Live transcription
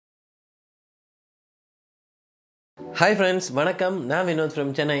Hi friends, வணக்கம். நான் Vinod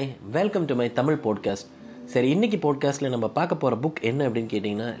from Chennai. Welcome to my Tamil podcast. சரி, இன்றைக்கி பாட்காஸ்ட்டில் நம்ம பார்க்க போகிற புக் என்ன அப்படின்னு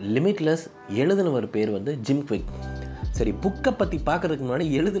கேட்டிங்கன்னா, லிமிட்லெஸ். எழுதினவர் பேர் வந்து ஜிம் குவிக். சரி, புக்கை பற்றி பார்க்குறதுக்கு முன்னாடி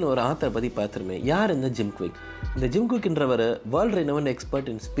எழுதின ஒரு ஆத்தரை பற்றி பார்த்துருமே. யார் இந்த ஜிம் குவிக்? இந்த gym குவிக்ன்றவர் world ரெனவன்ட்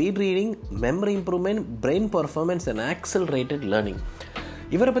expert in speed reading, memory improvement, brain performance and accelerated learning.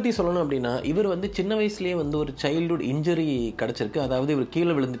 இவரை பற்றி சொல்லணும் அப்படின்னா, இவர் வந்து சின்ன வயசுலேயே வந்து ஒரு சைல்டுஹுட் இன்ஜுரி கிடச்சிருக்கு. அதாவது இவர்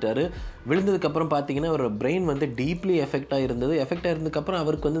கீழே விழுந்துட்டார். விழுந்ததுக்கப்புறம் பார்த்தீங்கன்னா ஒரு பிரெயின் வந்து டீப்லி எஃபெக்ட் ஆகிருந்ததுக்கப்புறம்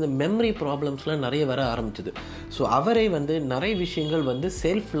அவருக்கு வந்து இந்த மெமரி ப்ராப்ளம்ஸ்லாம் நிறைய வர ஆரம்பிச்சிது. ஸோ அவரே வந்து நிறைய விஷயங்கள் வந்து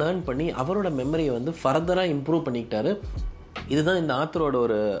செல்ஃப் லேர்ன் பண்ணி அவரோட மெமரியை வந்து ஃபர்தராக இம்ப்ரூவ் பண்ணிக்கிட்டாரு. இதுதான் இந்த ஆத்தரோட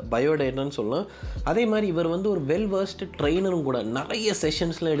ஒரு பயோடேட்டான்னு சொல்லலாம். அதே மாதிரி இவர் வந்து ஒரு வெல் வர்ஸ்டு ட்ரெயினரும் கூட. நிறைய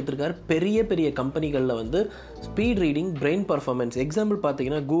செஷன்ஸ்லாம் எடுத்திருக்காரு. பெரிய பெரிய கம்பெனிகளில் வந்து speed reading, brain performance. Example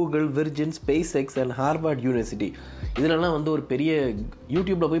பார்த்தீங்கன்னா Google, Virgin, space X and Harvard university. இதிலெல்லாம் வந்து ஒரு பெரிய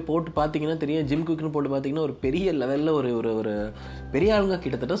யூடியூப்பில் போய் போட்டு பார்த்தீங்கன்னா தெரியும். ஜிம் குவிக்னு போட்டு பார்த்தீங்கன்னா ஒரு பெரிய லெவலில் ஒரு பெரிய ஆளுங்க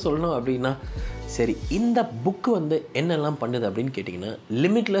கிட்டத்தட்ட சொல்லணும் அப்படின்னா. சரி, இந்த புக்கு வந்து என்னெல்லாம் பண்ணுது அப்படின்னு கேட்டிங்கன்னா,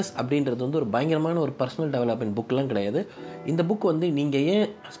 லிமிட்லெஸ் அப்படின்றது வந்து ஒரு பயங்கரமான ஒரு பர்சனல் டெவலப்மெண்ட் புக்கெலாம் கிடையாது. இந்த புக் வந்து நீங்கள் ஏன்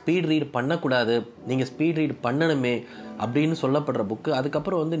ஸ்பீட் ரீட் பண்ணக்கூடாது, நீங்கள் ஸ்பீட் ரீட் பண்ணணுமே அப்படின்னு சொல்லப்படுற புக்கு.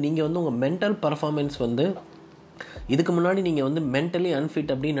 அதுக்கப்புறம் வந்து நீங்கள் வந்து உங்கள் மென்டல் பர்ஃபார்மன்ஸ் வந்து இதுக்கு முன்னாடி நீங்கள் வந்து மென்டலி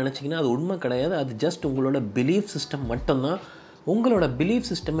அன்ஃபிட் அப்படின்னு நினச்சிங்கன்னா அது உண்மை கிடையாது. அது ஜஸ்ட் உங்களோட பிலீஃப் சிஸ்டம் மட்டும்தான். உங்களோட பிலீஃப்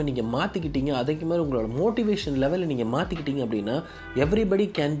சிஸ்டமை நீங்கள் மாற்றிக்கிட்டீங்க, அதுக்கு மாதிரி உங்களோட மோட்டிவேஷன் லெவலை நீங்கள் மாற்றிக்கிட்டீங்க அப்படின்னா everybody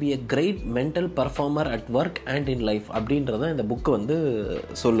can be a great mental performer at work and in life அப்படின்றதான் இந்த புக்கு வந்து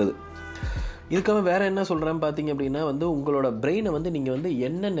சொல்லுது. இதுக்காக வேறு என்ன சொல்கிறேன்னு பார்த்தீங்க அப்படின்னா வந்து உங்களோட பிரெயினை வந்து நீங்கள் வந்து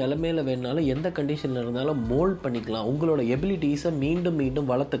என்ன நிலைமையில் வேணாலும் எந்த கண்டிஷனில் இருந்தாலும் மோல்ட் பண்ணிக்கலாம். உங்களோட எபிலிட்டிஸை மீண்டும் மீண்டும்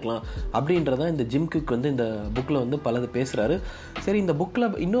வளர்த்துக்கலாம் அப்படின்றதான் இந்த ஜிம் குவிக் வந்து இந்த புக்கில் வந்து பலது பேசுகிறாரு. சரி, இந்த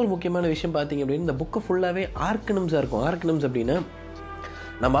புக்கில் இன்னொரு முக்கியமான விஷயம் பார்த்தீங்க அப்படின்னா, இந்த புக்கு ஃபுல்லாகவே ஆர்கனம்ஸாக இருக்கும். ஆர்கனம்ஸ் அப்படின்னா,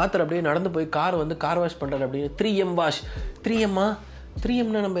 நம்ம ஆத்தர் அப்படியே நடந்து போய் கார் வாஷ் பண்ணுறாரு அப்படின்னு 3M வாஷ்.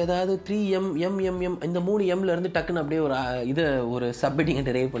 3Mனா நம்ம ஏதாவது 3M எம் இந்த 3Mலேருந்து டக்குன்னு அப்படியே ஒரு சப்ஹெட்டிங்கை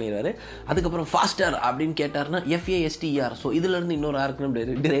டெரைவ் பண்ணிடுவார். அதுக்கப்புறம் ஃபாஸ்டர் அப்படின்னு கேட்டார்னா FASTER. ஸோ இதுலேருந்து இன்னொரு ஆர்கனம்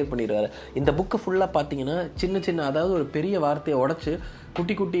டெரைவ் பண்ணிடுவார். இந்த புக்கு ஃபுல்லாக பார்த்தீங்கன்னா சின்ன அதாவது ஒரு பெரிய வார்த்தையை உடச்சி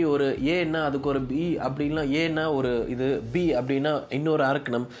குட்டி ஒரு ஏன்னா அதுக்கு ஒரு பி அப்படின்னா, ஏன்னா ஒரு இது பி அப்படின்னா இன்னொரு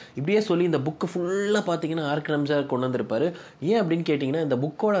ஆர்கனம், இப்படியே சொல்லி இந்த புக்கு ஃபுல்லாக பார்த்தீங்கன்னா ஆர்கனம்ஸாக கொண்டு வந்திருப்பார். ஏன் அப்படின்னு கேட்டிங்கன்னா, இந்த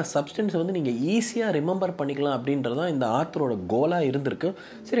புக்கோட சப்ஸ்டன்ஸ் வந்து நீங்கள் ஈஸியாக ரிமெம்பர் பண்ணிக்கலாம் அப்படின்றதான் இந்த ஆத்தரோட கோலாக இருந்திருக்கு.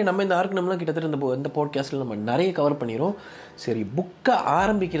 சரி, நம்ம இந்த ஆர்கனம்லாம் கிட்டத்தட்ட இந்த பாட்காஸ்ட்டில் நம்ம நிறைய கவர் பண்ணிடுறோம். சரி, புக்கை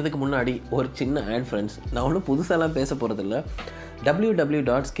ஆரம்பிக்கிறதுக்கு முன்னாடி ஒரு சின்ன ஆட் ஃப்ரெண்ட்ஸ். நான் ஒன்றும் புதுசாலாம் பேச போகிறதில்ல.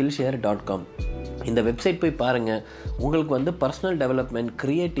 www.skillshare.com இந்த வெப்சைட் போய் பாருங்கள். உங்களுக்கு வந்து பர்சனல் டெவலப்மெண்ட்,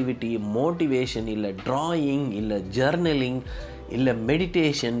 க்ரியேட்டிவிட்டி, மோட்டிவேஷன், இல்லை ட்ராயிங், இல்லை ஜர்னலிங், இல்லை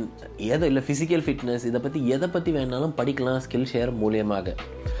மெடிடேஷன், இல்லை ஃபிசிக்கல் ஃபிட்னஸ், எதை பற்றி வேணாலும் படிக்கலாம் ஸ்கில் ஷேர் மூலியமாக.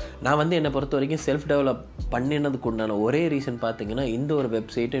 நான் வந்து என்னை பொறுத்த வரைக்கும் செல்ஃப் டெவலப் பண்ணினதுக்கு உண்டான ஒரே ரீசன் பார்த்தீங்கன்னா இந்த ஒரு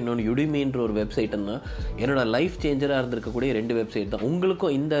வெப்சைட்டு, இன்னொன்று யுடிமின்ற ஒரு வெப்சைட்டுன்னா என்னோட லைஃப் சேஞ்சராக இருந்திருக்கக்கூடிய 2 வெப்சைட் தான்.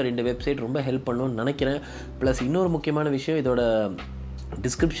 உங்களுக்கும் இந்த 2 வெப்சைட் ரொம்ப ஹெல்ப் பண்ணணும்னு நினைக்கிறேன். ப்ளஸ் இன்னொரு முக்கியமான விஷயம், இதோட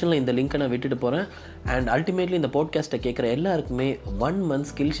டிஸ்கிரிப்ஷனில் இந்த லிங்க்கை நான் விட்டுட்டு போகிறேன். அண்ட் அல்டிமேட்லி இந்த பாட்காஸ்ட்டை கேட்குற எல்லாருக்குமே 1 month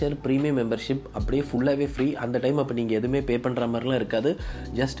skill share premium membership அப்படியே ஃபுல்லாகவே ஃப்ரீ. அந்த டைம் அப்போ நீங்கள் எதுவுமே பே பண்ணுற மாதிரிலாம் இருக்காது.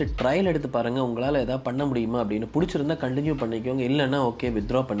 ஜஸ்ட் ட்ரையல் எடுத்து பாருங்கள், உங்களால் எதாவது பண்ண முடியுமா அப்படின்னு. பிடிச்சிருந்தா கண்டினியூ பண்ணிக்கோங்க, இல்லைன்னா ஓகே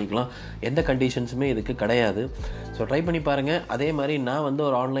வித்ட்ரா பண்ணிக்கலாம். எந்த கண்டிஷன்ஸுமே இதுக்கு கிடையாது. ஸோ ட்ரை பண்ணி பாருங்கள். அதே மாதிரி நான் வந்து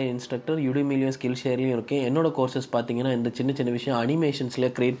ஒரு ஆன்லைன் இன்ஸ்ட்ரக்டர், யுடிமிலையும் ஸ்கில் ஷேர்லையும் இருக்கேன். என்னோடய கோர்சஸ் பார்த்தீங்கன்னா இந்த சின்ன விஷயம்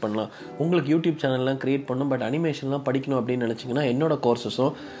அனிமேஷன்ஸ்லேயே க்ரியேட் பண்ணலாம். உங்களுக்கு யூடியூப் சேனல்லாம் க்ரியேட் பண்ணணும், பட் அனிமேஷன்லாம் படிக்கணும் அப்படின்னு நினச்சிங்கன்னா என்னோட கோர்ஸஸும்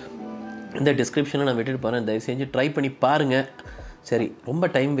இந்த டிஸ்கிரிப்ஷனில் நான் விட்டுட்டு போகிறேன். தயவு செஞ்சு ட்ரை பண்ணி பாருங்கள். சரி, ரொம்ப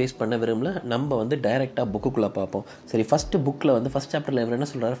டைம் வேஸ்ட் பண்ண விரும்பல. நம்ம வந்து டைரெக்டாக புக்குக்குள்ளே பார்ப்போம். சரி, ஃபஸ்ட் சாப்டரில் இவர் என்ன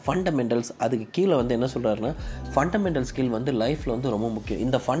சொல்கிறார், ஃபண்டமெண்டல்ஸ். அதுக்கு கீழே வந்து என்ன சொல்கிறாருன்னா, ஃபண்டமெண்டல் ஸ்கில் வந்து லைஃப்பில் வந்து ரொம்ப முக்கியம்.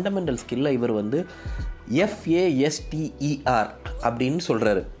 இந்த ஃபண்டமெண்டல் ஸ்கில்லை இவர் வந்து FASTER அப்படின்னு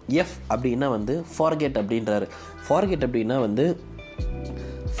சொல்கிறாரு. F அப்படின்னா வந்து ஃபார்கெட் அப்படின்றாரு. ஃபார்கெட் அப்படின்னா வந்து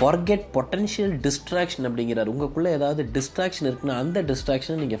ஃபார்கெட் பொட்டன்ஷியல் டிஸ்ட்ராக்ஷன் அப்படிங்கிறார். உங்களுக்குள்ளே ஏதாவது டிஸ்ட்ராக்ஷன் இருக்குன்னா அந்த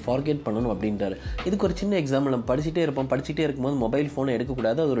டிஸ்ட்ராக்ஷனை நீங்கள் ஃபார்கெட் பண்ணணும் அப்படின்றாரு. இதுக்கு ஒரு சின்ன எக்ஸாம்பிள், நம்ம படிச்சுட்டே இருக்கும்போது மொபைல் ஃபோனை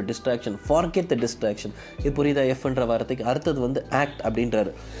எடுக்கக்கூடாது, அது ஒரு டிஸ்ட்ராக்ஷன். ஃபார்கெட் த டிஸ்ட்ராக்ஷன். இது புரியுதா? எஃப்ன்ற வார்த்தைக்கு அடுத்தது வந்து ஆக்ட்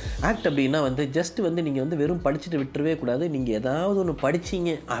அப்படின்றாரு. ஆக்ட் அப்படின்னா வந்து ஜஸ்ட் வந்து நீங்கள் வந்து வெறும் படிச்சுட்டு விட்டுறவே கூடாது. நீங்கள் ஏதாவது ஒன்று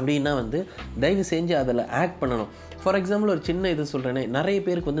படிச்சிங்க அப்படின்னா வந்து தயவு செஞ்சு அதில் ஆக்ட் பண்ணணும். ஃபார் எக்ஸாம்பிள் ஒரு சின்ன இது சொல்கிறேனே, நிறைய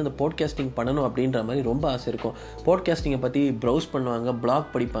பேருக்கு வந்து இந்த பாட்காஸ்டிங் பண்ணணும் அப்படின்ற மாதிரி ரொம்ப ஆசை இருக்கும். பாட்காஸ்டிங்கை பற்றி ப்ரௌஸ் பண்ணுவாங்க, பிளாக்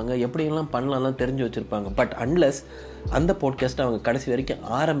படிப்பாங்க, எப்படியெல்லாம் பண்ணலாம்லாம் தெரிஞ்சு வச்சுருப்பாங்க. பட் அன்லெஸ் அந்த பாட்காஸ்ட்டை அவங்க கடைசி வரைக்கும்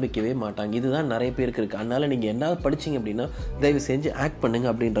ஆரம்பிக்கவே மாட்டாங்க. இதுதான் நிறைய பேருக்கு இருக்குது. அதனால் நீங்கள் என்ன படிச்சிங்க அப்படின்னா தயவு செஞ்சு ஆக்ட் பண்ணுங்க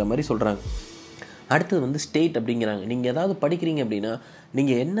அப்படின்ற மாதிரி சொல்கிறாங்க. அடுத்தது வந்து ஸ்டேட் அப்படிங்கிறாங்க. நீங்கள் ஏதாவது படிக்கிறீங்க அப்படின்னா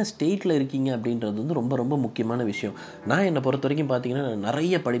நீங்கள் என்ன ஸ்டேட்டில் இருக்கீங்க அப்படின்றது வந்து ரொம்ப ரொம்ப முக்கியமான விஷயம். நான் என்னை பொறுத்த வரைக்கும் பார்த்தீங்கன்னா நான்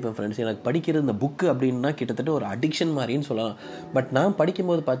நிறைய படிப்பேன் ஃப்ரெண்ட்ஸ். எனக்கு படிக்கிறது இந்த புக்கு அப்படின்னா கிட்டத்தட்ட ஒரு அடிக்ஷன் மாதிரின்னு சொல்லலாம். பட் நான்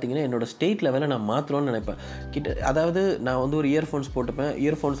படிக்கும்போது பார்த்தீங்கன்னா என்னோடய ஸ்டேட் லெவலில் நான் மாற்றணும்னு நினைப்பேன். அதாவது நான் வந்து ஒரு இயர்ஃபோன்ஸ் போட்டுப்பேன்.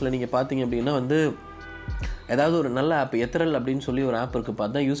 இயர்ஃபோன்ஸில் நீங்கள் பார்த்தீங்க அப்படின்னா வந்து ஏதாவது ஒரு நல்ல ஆப் எத்ரல் அப்படின்னு சொல்லி ஒரு ஆப் இருக்குது,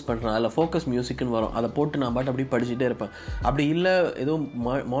 பார்த்து தான் யூஸ் பண்ணுறேன். அதில் ஃபோக்கஸ் மியூசிக்னு வரும். அதை போட்டு நான் பாட்டு அப்படியே படிச்சுட்டே இருப்பேன். அப்படி இல்லை எதுவும்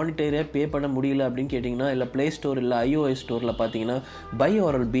மானிட்டரியாக பே பண்ண முடியல அப்படின்னு கேட்டிங்கன்னா, இல்லை ப்ளே ஸ்டோர் இல்லை iOS ஸ்டோரில் பார்த்தீங்கன்னா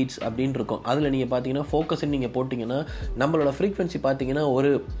பைஆரல் பீட்ஸ் அப்படின்னு இருக்கும். அதில் நீங்கள் பார்த்தீங்கன்னா ஃபோக்கஸ்ன்னு நீங்கள் போட்டிங்கன்னா நம்மளோட ஃப்ரீக்வன்சி பார்த்தீங்கன்னா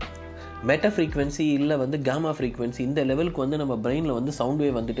ஒரு மெட்டா ஃப்ரீக்வன்சி இல்லை வந்து காமா ஃப்ரீக்வன்சி இந்த லெவலுக்கு வந்து நம்ம பிரெயினில் வந்து சவுண்ட்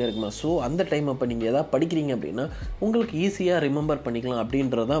வேவ் வந்துகிட்டே இருக்குமா. ஸோ அந்த டைம் அப்போ நீங்கள் எதாவது படிக்கிறீங்க அப்படின்னா உங்களுக்கு ஈஸியாக ரிமெம்பர் பண்ணிக்கலாம்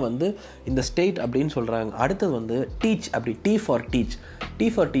அப்படின்றதான் வந்து இந்த ஸ்டேட் அப்படின்னு சொல்கிறாங்க. அடுத்தது வந்து டீச். அப்படி டி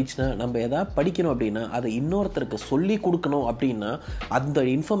ஃபார் டீச்னால் நம்ம எதாவது படிக்கணும் அப்படின்னா அதை இன்னொருத்தருக்கு சொல்லி கொடுக்கணும் அப்படின்னா அந்த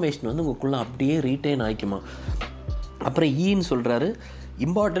இன்ஃபர்மேஷன் வந்து உங்களுக்குள்ளே அப்படியே ரீட்டைன் ஆகிக்குமா. அப்புறம் ஈன்னு சொல்கிறாரு,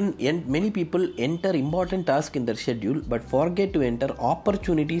 important and many people enter important task in their schedule but forget to enter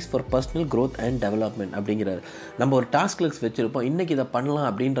opportunities for personal growth and development அப்படிங்கிறாரு. நம்ம ஒரு டாஸ்க் லிஸ்ட் வச்சுருப்போம், இன்றைக்கி இதை பண்ணலாம்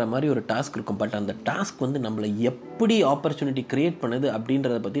அப்படின்ற மாதிரி ஒரு டாஸ்க் இருக்கும். பட் அந்த டாஸ்க் வந்து நம்மளை எப்படி ஆப்பர்ச்சுனிட்டி க்ரியேட் பண்ணுது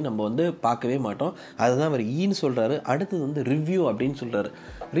அப்படின்றத பற்றி நம்ம வந்து பார்க்கவே மாட்டோம். அதுதான் அவர் ஈன்னு சொல்கிறாரு. அடுத்தது வந்து ரிவ்யூ அப்படின்னு சொல்கிறாரு.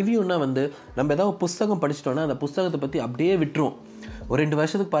 ரிவ்யூன்னா வந்து நம்ம ஏதாவது புஸ்தகம் படிச்சிட்டோன்னா அந்த புஸ்தகத்தை பற்றி அப்படியே விட்டுருவோம். ஒரு 2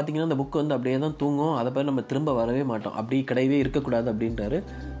 வருஷத்துக்கு பார்த்தீங்கன்னா அந்த புக்கு வந்து அப்படியே தான் தூங்கும். அதை பற்றி நம்ம திரும்ப வரவே மாட்டோம். அப்படி கிடையவே இருக்கக்கூடாது அப்படின்றாரு.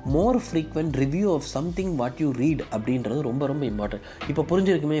 மோர் frequent review of something what you read அப்படின்றது ரொம்ப ரொம்ப இம்பார்ட்டன்ட். இப்போ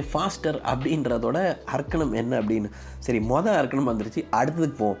புரிஞ்சிருக்குமே ஃபாஸ்டர் அப்படின்றதோட அர்க்கணம் என்ன அப்படின்னு. சரி, அர்க்கணம் வந்துருச்சு.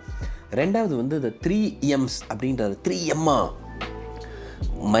 அடுத்ததுக்கு போவோம். ரெண்டாவது வந்து இந்த 3 M's அப்படின்றது. 3 M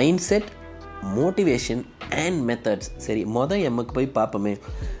mind set, motivation and methods. சரி, எம்முக்கு போய் பார்ப்போமே.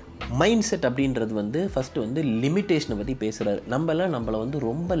 மைண்ட் செட் அப்படின்றது வந்து ஃபஸ்ட்டு வந்து லிமிட்டேஷனை பற்றி பேசுகிறாரு. நம்மளை வந்து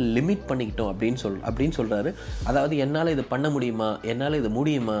ரொம்ப லிமிட் பண்ணிக்கிட்டோம் அப்படின்னு சொல்கிறாரு. அதாவது என்னால் இது பண்ண முடியுமா, என்னால் இது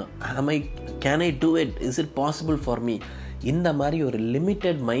முடியுமா, can I do it, is it possible for me, இந்த மாதிரி ஒரு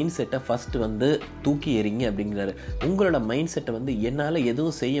லிமிட்டட் மைண்ட் செட்டை ஃபஸ்ட்டு வந்து தூக்கி எறிங்க அப்படிங்கிறாரு. உங்களோட மைண்ட் செட்டை வந்து என்னால்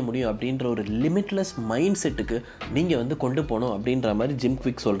எதுவும் செய்ய முடியும் அப்படின்ற ஒரு லிமிட்லெஸ் மைண்ட் செட்டுக்கு நீங்கள் வந்து கொண்டு போகணும் அப்படின்ற மாதிரி ஜிம்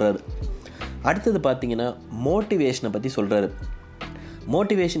குவிக் சொல்கிறாரு. அடுத்தது பார்த்தீங்கன்னா மோட்டிவேஷனை பற்றி சொல்கிறாரு.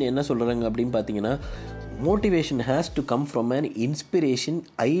 மோட்டிவேஷன் என்ன சொல்கிறாங்க அப்படின்னு பார்த்தீங்கன்னா, motivation has to come from an inspiration,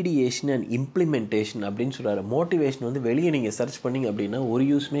 ideation and implementation அப்படின்னு சொல்கிறாரு. மோட்டிவேஷன் வந்து வெளியே நீங்கள் சர்ச் பண்ணிங்க அப்படின்னா ஒரு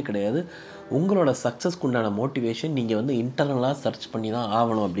யூஸுமே கிடையாது. உங்களோட சக்ஸஸ்க்கு உண்டான மோட்டிவேஷன் நீங்கள் வந்து இன்டர்னலாக சர்ச் பண்ணி தான்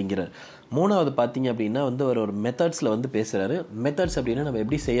ஆகணும் அப்படிங்கிறார். மூணாவது பார்த்தீங்க அப்படின்னா வந்து ஒரு மெத்தட்ஸில் வந்து பேசுகிறாரு. மெத்தட்ஸ் அப்படின்னா நம்ம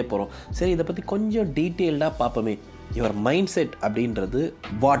எப்படி செய்ய போகிறோம். சரி, இதை பற்றி கொஞ்சம் டீட்டெயில்டாக பார்ப்போமே. யுவர் மைண்ட் செட் அப்படின்றது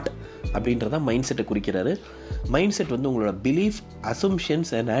வாட் அப்படின்றதான் மைண்ட் செட்டை குறிக்கிறாரு. மைண்ட் செட் வந்து உங்களோட பிலீஃப்,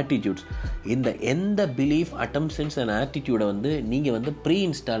 அசம்ஷன்ஸ் அண்ட் ஆட்டிடியூட்ஸ். இந்த எந்த பிலீஃப், அட்டம்ஷன்ஸ் அண்ட் ஆட்டிடியூடை வந்து நீங்கள் வந்து ப்ரீ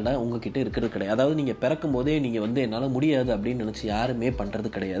இன்ஸ்டால்டாக உங்ககிட்ட இருக்கிறது கிடையாது. அதாவது நீங்கள் பிறக்கும் போதே நீங்கள் வந்து என்னால் முடியாது அப்படின்னு நினச்சி யாருமே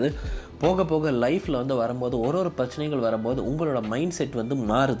பண்ணுறது கிடையாது. போக போக லைஃப்பில் வந்து வரும்போது ஒரு பிரச்சனைகள் வரும்போது உங்களோட மைண்ட் செட் வந்து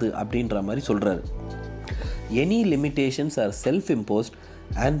மாறுது அப்படின்ற மாதிரி சொல்கிறாரு. Any limitations R self imposed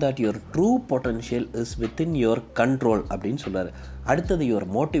and that your true potential is within your control அப்படின்னு சொல்கிறாரு. அடுத்தது யுவர்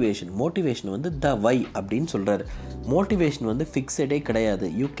மோட்டிவேஷன் வந்து த வை அப்படின்னு சொல்கிறாரு. மோட்டிவேஷன் வந்து ஃபிக்ஸடே கிடையாது.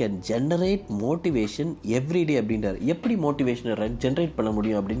 You can generate motivation everyday அப்படின்றாரு. எப்படி மோட்டிவேஷனை ஜென்ரேட் பண்ண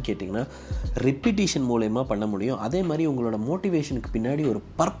முடியும் அப்படின்னு கேட்டிங்கன்னா ரிப்பீட்டேஷன் மூலயமா பண்ண முடியும். அதே மாதிரி உங்களோட மோட்டிவேஷனுக்கு பின்னாடி ஒரு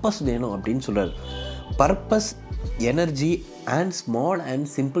பர்பஸ் வேணும் அப்படின்னு சொல்கிறாரு. Purpose, energy and small and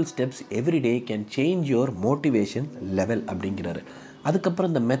simple steps everyday can change your motivation level அப்படிங்கிறாரு. அதுக்கப்புறம்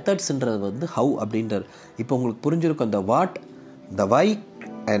இந்த மெத்தட்ஸ்ன்றது வந்து ஹவு அப்படின்றார். இப்போ உங்களுக்கு புரிஞ்சிருக்கும் அந்த what, the why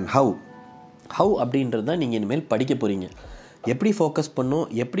and how அப்படின்றது தான் நீங்கள் இனிமேல் படிக்க போகிறீங்க. எப்படி ஃபோக்கஸ் பண்ணணும்,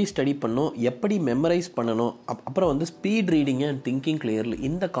 எப்படி ஸ்டடி பண்ணணும், எப்படி மெமரைஸ் பண்ணணும், அப்புறம் வந்து speed reading and thinking clearly,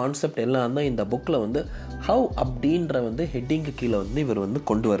 இந்த கான்செப்ட் எல்லாம் தான் இந்த புக்கில் வந்து ஹவு அப்படின்ற வந்து ஹெட்டிங்கு கீழே வந்து இவர் வந்து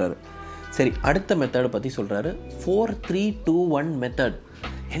கொண்டு வர்றாரு. சரி, அடுத்த மெத்தடை பற்றி சொல்கிறாரு. 4-3-2-1 மெத்தட்.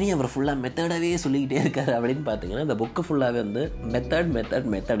 இனி அவர் ஃபுல்லாக மெத்தடாகவே சொல்லிக்கிட்டே இருக்காரு அப்படின்னு பார்த்தீங்கன்னா இந்த புக்கு ஃபுல்லாகவே வந்து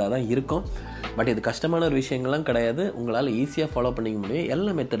மெத்தடாக தான் இருக்கும். பட் இது கஷ்டமான ஒரு விஷயங்கள்லாம் கிடையாது. உங்களால் ஈஸியாக ஃபாலோ பண்ணிக்க முடியும்.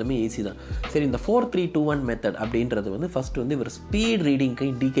 எல்லா மெத்தடுமே ஈஸி தான். சரி, இந்த 4-3-2-1 மெத்தட் அப்படின்றது வந்து ஃபஸ்ட்டு வந்து இவர் ஸ்பீட்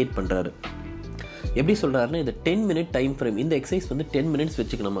ரீடிங்க்கு இண்டிகேட் பண்ணுறாரு. எப்படி சொல்கிறாருன்னா, இந்த 10 மினிட் டைம் ஃப்ரேம், இந்த எக்ஸசைஸ் வந்து 10 மினிட்ஸ்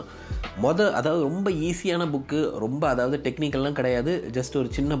வச்சுக்கணுமா. அதாவது ரொம்ப ஈஸியான புக்கு, ரொம்ப அதாவது டெக்னிக்கல்லாம் கிடையாது, ஜஸ்ட் ஒரு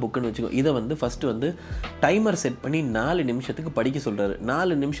சின்ன புக்குன்னு வச்சுக்கோ. இதை வந்து ஃபஸ்ட்டு வந்து டைமர் செட் பண்ணி 4 நிமிஷத்துக்கு படிக்க சொல்கிறாரு.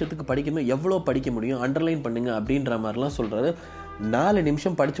 4 நிமிஷத்துக்கு படிக்கணும். எவ்வளோ படிக்க முடியும் அண்டர்லைன் பண்ணுங்க அப்படின்ற மாதிரிலாம் சொல்கிறாரு. 4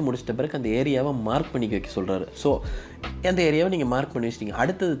 நிமிஷம் படித்து முடிச்சிட்ட பிறகு அந்த ஏரியாவை மார்க் பண்ணி வைக்க சொல்கிறாரு. ஸோ அந்த ஏரியாவை நீங்கள் மார்க் பண்ணி வச்சிட்டிங்க.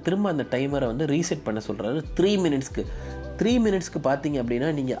 அடுத்தது திரும்ப அந்த டைமரை வந்து ரீசெட் பண்ண சொல்கிறாரு 3 மினிட்ஸ்க்கு பார்த்தீங்க அப்படின்னா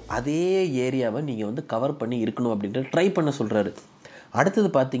நீங்கள் அதே ஏரியாவை நீங்கள் வந்து கவர் பண்ணி இருக்கணும் அப்படின்ட்டு ட்ரை பண்ண சொல்கிறாரு. அடுத்தது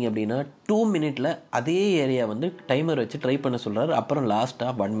பார்த்தீங்க அப்படின்னா 2 மினிட்ல அதே ஏரியா வந்து டைமர் வச்சு ட்ரை பண்ண சொல்கிறாரு. அப்புறம்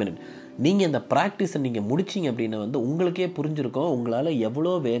லாஸ்ட்டாக 1 மினிட். நீங்கள் இந்த ப்ராக்டிஸை நீங்கள் முடிச்சிங்க அப்படின்னா வந்து உங்களுக்கே புரிஞ்சிருக்கும் உங்களால்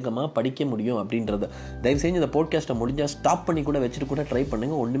எவ்வளோ வேகமாக படிக்க முடியும் அப்படின்றத. தயவு செஞ்சு இந்த போட்காஸ்ட்டை முடிஞ்சால் ஸ்டாப் பண்ணி கூட வச்சுட்டு கூட ட்ரை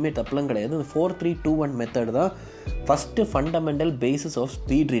பண்ணுங்கள். ஒன்றுமே தப்பெல்லாம் கிடையாது. இந்த 4-3-2-1 மெத்தட் தான் first fundamental basis of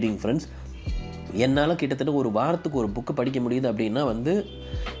speed reading friends. என்னால் கிட்டத்தட்ட ஒரு வாரத்துக்கு ஒரு புக்கு படிக்க முடியுது அப்படின்னா வந்து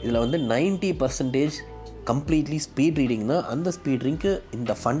இதில் வந்து 90% கம்ப்ளீட்லி ஸ்பீட் ரீடிங் தான். அந்த ஸ்பீட் ரீடிங்க்கு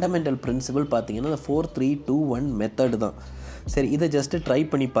இந்த ஃபண்டமெண்டல் பிரின்சிபல் பார்த்தீங்கன்னா இந்த 4-3-2-1 மெத்தடு தான். சரி, இதை ஜஸ்ட்டு ட்ரை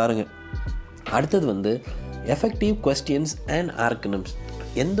பண்ணி பாருங்கள். அடுத்தது வந்து எஃபெக்டிவ் கொஸ்டின்ஸ் அண்ட் ஆர்கனம்ஸ்.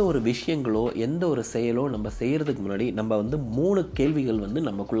 எந்த ஒரு விஷயங்களோ எந்த ஒரு செயலோ நம்ம செய்கிறதுக்கு முன்னாடி நம்ம வந்து 3 கேள்விகள் வந்து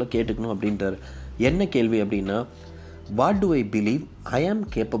நமக்குள்ளே கேட்டுக்கணும் அப்படின்றாரு. என்ன கேள்வி அப்படின்னா, what to I believe I ஆம்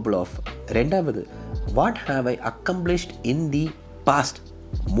கேப்பபிள் ஆஃப்? ரெண்டாவது, what have I accomplished in the past?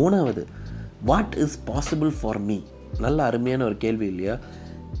 மூணாவது, what is possible for me? நல்ல அருமையான ஒரு கேள்வி இல்லையா?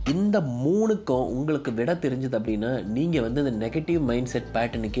 இந்த 3க்கும் உங்களுக்கு விட தெரிஞ்சது அப்படின்னா நீங்கள் வந்து இந்த நெகட்டிவ் மைண்ட் செட்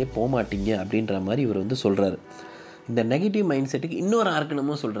பேட்டர்னுக்கே போக மாட்டீங்க அப்படின்ற மாதிரி இவர் வந்து சொல்கிறாரு. இந்த நெகட்டிவ் மைண்ட் செட்டுக்கு இன்னொரு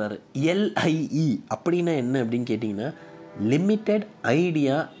ஆர்கனமும் சொல்கிறாரு. LIE அப்படின்னா என்ன அப்படின்னு கேட்டிங்கன்னா, லிமிட்டெட்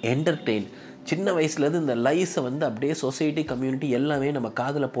ஐடியா என்டர்டெயின். சின்ன வயசுலேருந்து இந்த லைஸை வந்து அப்படியே சொசைட்டி கம்யூனிட்டி எல்லாமே நம்ம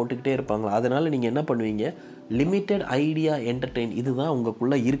காதில் போட்டுக்கிட்டே இருப்பாங்களா, அதனால் நீங்கள் என்ன பண்ணுவீங்க, லிமிட்டெட் ஐடியா என்டர்டெயின், இதுதான்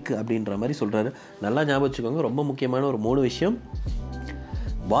உங்களுக்குள்ளே இருக்குது அப்படின்ற மாதிரி சொல்கிறாரு. நல்லா ஞாபகம் வச்சுக்கோங்க, ரொம்ப முக்கியமான ஒரு 3 விஷயம்.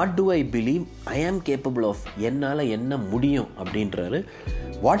 What to I believe I ஆம் கேப்பபிள் ஆஃப், என்னால் என்ன முடியும் அப்படின்றாரு.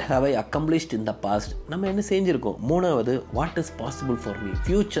 What have I accomplished in the past, நம்ம என்ன செஞ்சுருக்கோம். மூணாவது, what is possible for me,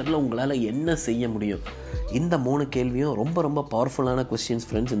 ஃப்யூச்சரில் உங்களால் என்ன செய்ய முடியும். இந்த 3 கேள்வியும் ரொம்ப ரொம்ப பவர்ஃபுல்லான கொஸ்டின்ஸ்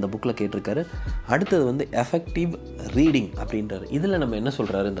ஃப்ரெண்ட்ஸ் இந்த புக்கில் கேட்டிருக்காரு. அடுத்தது வந்து எஃபெக்டிவ் ரீடிங் அப்படின்றாரு. இதில் நம்ம என்ன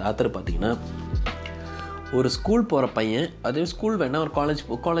சொல்கிறாரு இந்த ஆத்தர் பார்த்தீங்கன்னா, ஒரு ஸ்கூல் போகிற பையன், அதே ஸ்கூல் வேணால் ஒரு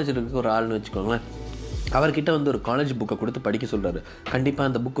காலேஜ் இருக்க ஒரு ஆள்னு வச்சுக்கோங்களேன், அவர்கிட்ட வந்து ஒரு காலேஜ் புக்கை கொடுத்து படிக்க சொல்கிறாரு. கண்டிப்பாக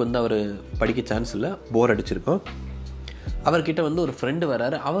அந்த புக் வந்து அவர் படிக்க சான்ஸ் இல்லை, போர் அடிச்சிருக்கோம். அவர்கிட்ட வந்து ஒரு ஃப்ரெண்டு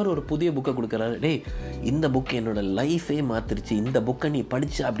வராரு, அவர் ஒரு புதிய புக்கை கொடுக்குறாரு. டேய், இந்த புக் என்னோடய லைஃபே மாற்றிருச்சு, இந்த புக்கை நீ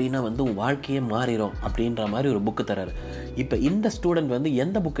படித்த அப்படின்னா வந்து உன் வாழ்க்கையே மாறிடும் அப்படின்ற மாதிரி ஒரு புக்கு தராரு. இப்போ இந்த ஸ்டூடெண்ட் வந்து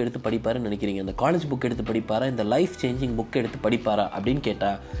எந்த புக் எடுத்து படிப்பாருன்னு நினைக்கிறீங்க? இந்த காலேஜ் புக் எடுத்து படிப்பாரா, இந்த லைஃப் சேஞ்சிங் புக் எடுத்து படிப்பாரா அப்படின்னு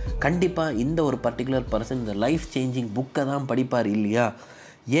கேட்டால் கண்டிப்பாக இந்த ஒரு பர்டிகுலர் பர்சன் இந்த லைஃப் சேஞ்சிங் புக்கை தான் படிப்பார் இல்லையா?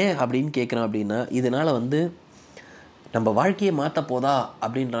 ஏன் அப்படின்னு கேட்குறோம் அப்படின்னா, இதனால் வந்து நம்ம வாழ்க்கையை மாற்ற போதா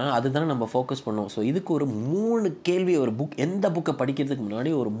அப்படின்றாங்க, அதுதானே நம்ம ஃபோக்கஸ் பண்ணோம். ஸோ இதுக்கு ஒரு 3 கேள்வி, ஒரு புக் எந்த புக்கை படிக்கிறதுக்கு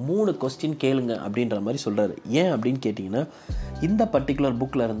முன்னாடி ஒரு 3 கொஸ்டின் கேளுங்க அப்படின்ற மாதிரி சொல்கிறாரு. ஏன் அப்படின்னு கேட்டிங்கன்னா, இந்த பர்டிகுலர்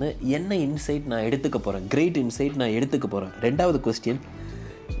புக்கில் இருந்து என்ன இன்சைட் நான் எடுத்துக்க போகிறேன், கிரேட் இன்சைட் நான் எடுத்துக்க போகிறேன். ரெண்டாவது கொஸ்டின்,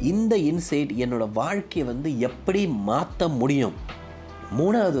 இந்த இன்சைட் என்னோடய வாழ்க்கையை வந்து எப்படி மாற்ற முடியும்.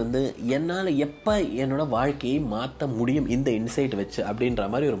 மூணாவது வந்து என்னால் எப்போ என்னோடய வாழ்க்கையை மாற்ற முடியும் இந்த இன்சைட் வச்சு அப்படின்ற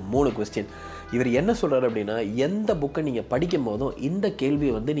மாதிரி ஒரு 3 கொஸ்டின். இவர் என்ன சொல்கிறார் அப்படின்னா, எந்த புக்கை நீங்கள் படிக்கும் போதும் இந்த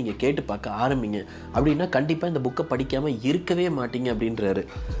கேள்வியை வந்து நீங்கள் கேட்டு பார்க்க ஆரம்பிங்க அப்படின்னா கண்டிப்பாக இந்த புக்கை படிக்காமல் இருக்கவே மாட்டீங்க அப்படின்றாரு.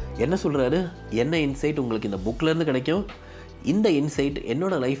 என்ன சொல்கிறாரு, என்ன இன்சைட் உங்களுக்கு இந்த புக்கிலேருந்து கிடைக்கும், இந்த இன்சைட்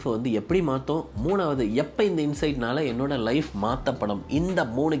என்னோடய லைஃப்பை வந்து எப்படி மாற்றும், மூணாவது எப்போ இந்த இன்சைட்னால என்னோடய லைஃப் மாற்றப்படும். இந்த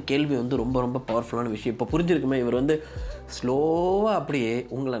 3 கேள்வி வந்து ரொம்ப ரொம்ப பவர்ஃபுல்லான விஷயம். இப்போ புரிஞ்சிருக்குமே, இவர் வந்து ஸ்லோவாக அப்படியே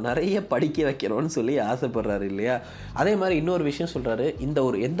உங்களை நிறைய படிக்க வைக்கிறோன்னு சொல்லி ஆசைப்படுறாரு இல்லையா? அதே மாதிரி இன்னொரு விஷயம் சொல்கிறாரு,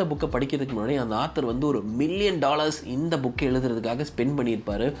 எந்த புக்கை படிக்கிறதுக்கு முன்னாடி அந்த ஆத்தர் வந்து ஒரு $1 மில்லியன் இந்த புக்கை எழுதுறதுக்காக ஸ்பெண்ட்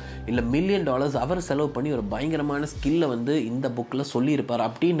பண்ணியிருப்பார், இல்லை $1 மில்லியன் அவர் செலவு பண்ணி ஒரு பயங்கரமான ஸ்கில்லை வந்து இந்த புக்கில் சொல்லியிருப்பார்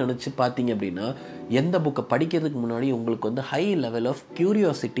அப்படின்னு நினச்சி பார்த்தீங்க அப்படின்னா, எந்த புக்கை படிக்கிறதுக்கு முன்னாடி உங்களுக்கு வந்து ஹை லெவல் ஆஃப்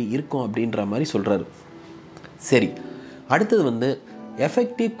கியூரியாசிட்டி இருக்கும் அப்படின்ற மாதிரி சொல்கிறாரு. சரி, அடுத்தது வந்து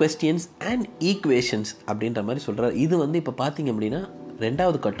எஃபெக்டிவ் கொஸ்டின்ஸ் அண்ட் ஈக்குவேஷன்ஸ் அப்படின்ற மாதிரி சொல்கிறார். இது வந்து இப்போ பார்த்தீங்க அப்படின்னா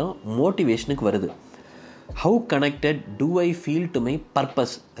 2வது கட்டம் மோட்டிவேஷனுக்கு வருது. How connected to I feel to my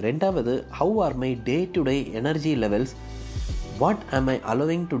purpose. ரெண்டாவது, how R my day to day energy levels. What ஆம் ஐ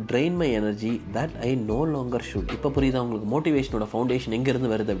allowing to train my energy that I know longer should. இப்போ புரியுதா உங்களுக்கு மோட்டிவேஷனோட ஃபவுண்டேஷன்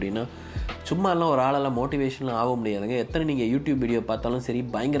எங்கேருந்து வருது அப்படின்னா, சும்மாலாம் ஒரு ஆளெல்லாம் மோட்டிவேஷன்லாம் ஆக முடியாதுங்க. எத்தனை நீங்கள் யூடியூப் வீடியோ பார்த்தாலும் சரி,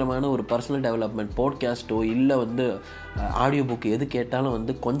 பயங்கரமான ஒரு பர்சனல் டெவலப்மெண்ட் பாட்காஸ்ட்டோ இல்லை வந்து ஆடியோ புக்கு எது கேட்டாலும்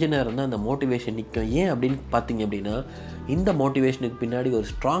வந்து கொஞ்ச நேரம் தான் அந்த மோட்டிவேஷன் நிற்கும். ஏன் அப்படின்னு பார்த்தீங்க அப்படின்னா, இந்த மோட்டிவேஷனுக்கு பின்னாடி ஒரு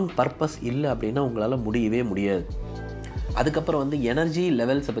ஸ்ட்ராங் பர்பஸ் இல்லை அப்படின்னா உங்களால் முடியவே முடியாது. அதுக்கப்புறம் வந்து எனர்ஜி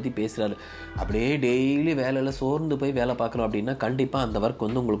லெவல்ஸை பற்றி பேசுகிறாரு. அப்படியே டெய்லி வேலையில் சோர்ந்து போய் வேலை பார்க்குறோம் அப்படின்னா கண்டிப்பாக அந்த ஒர்க்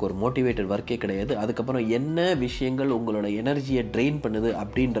வந்து உங்களுக்கு ஒரு மோட்டிவேட்டட் ஒர்க்கே கிடையாது. அதுக்கப்புறம் என்ன விஷயங்கள் உங்களோட எனர்ஜியை ட்ரெயின் பண்ணுது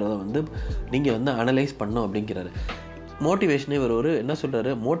அப்படின்றத வந்து நீங்கள் வந்து அனலைஸ் பண்ணோம் அப்படிங்கிறாரு. மோட்டிவேஷனே ஒரு என்ன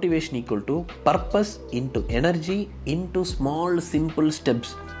சொல்கிறாரு, motivation equal to purpose into energy into small simple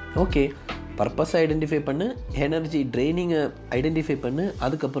steps. Okay, பர்பஸை identify பண்ணு, எனர்ஜி ட்ரெயினிங்கை ஐடென்டிஃபை பண்ணு,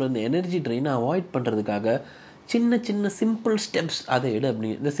 அதுக்கப்புறம் இந்த எனர்ஜி ட்ரெயினை அவாய்ட் பண்ணுறதுக்காக சின்ன சின்ன சிம்பிள் ஸ்டெப்ஸ் அதை எடு. அப்படி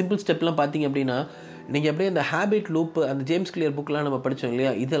இந்த சிம்பிள் ஸ்டெப்லாம் பார்த்தீங்க அப்படின்னா, நீங்கள் அப்படியே அந்த ஹேபிட் லூப்பு, அந்த ஜேம்ஸ் கிளியர் புக்கெலாம் நம்ம படித்தோம்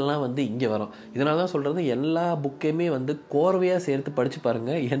இல்லையா, இதெல்லாம் வந்து இங்கே வரும். இதனால தான் சொல்கிறது, எல்லா புக்கையுமே வந்து கோர்வையாக சேர்த்து படித்து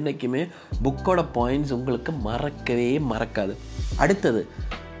பாருங்கள். என்றைக்குமே புக்கோட பாயிண்ட்ஸ் உங்களுக்கு மறக்கவே மறக்காது. அடுத்தது,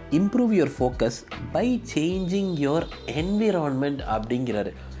 improve your focus by changing your environment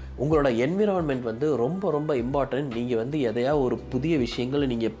அப்படிங்கிறாரு. உங்களோட என்விரான்மெண்ட் வந்து ரொம்ப ரொம்ப இம்பார்ட்டன்ட். நீங்கள் வந்து எதையா ஒரு புதிய விஷயங்களை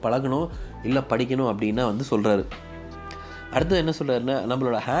நீங்கள் பழகணும் இல்லை படிக்கணும் அப்படின்னா வந்து சொல்கிறாரு. அடுத்தது என்ன சொல்கிறாருன்னா,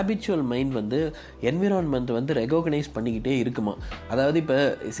 நம்மளோட ஹேபிச்சுவல் மைண்ட் வந்து என்விரான்மெண்ட் வந்து ரெகக்னைஸ் பண்ணிக்கிட்டே இருக்குமா. அதாவது இப்போ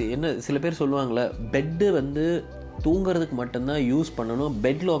சில பேர் சொல்லுவாங்களே, பெட்டு வந்து தூங்கிறதுக்கு மட்டும்தான் யூஸ் பண்ணணும்,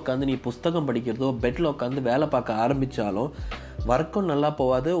 பெட்டில் உட்காந்து நீ புஸ்தகம் படிக்கிறதோ பெட்டில் உட்காந்து வேலை பார்க்க ஆரம்பித்தாலும் ஒர்க்கும் நல்லா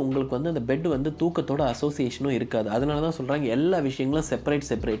போகாது, உங்களுக்கு வந்து அந்த பெட் வந்து தூக்கத்தோட அசோசியேஷனும் இருக்காது. அதனால தான் சொல்கிறாங்க எல்லா விஷயங்களும்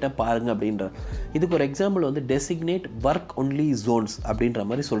செப்பரேட்டாக பாருங்கள் அப்படின்ற. இதுக்கு ஒரு எக்ஸாம்பிள் வந்து டெசிக்னேட் ஒர்க் ஒன்லி ஜோன்ஸ் அப்படின்ற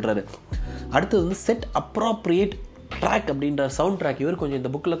மாதிரி சொல்கிறாரு. அடுத்தது வந்து செட் அப்ராப்ரியேட் ட்ராக் அப்படின்ற சவுண்ட் ட்ராக். இவர் கொஞ்சம் இந்த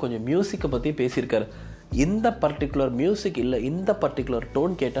புக்கில் கொஞ்சம் மியூசிக்கை பற்றி பேசியிருக்காரு. இந்த பர்டிகுலர் மியூசிக் இல்லை, இந்த பர்டிகுலர்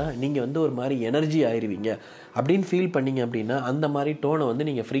டோன் கேட்டால் நீங்கள் வந்து ஒரு மாதிரி எனர்ஜி ஆயிடுவீங்க அப்படின்னு ஃபீல் பண்ணிங்க அப்படின்னா அந்த மாதிரி டோனை வந்து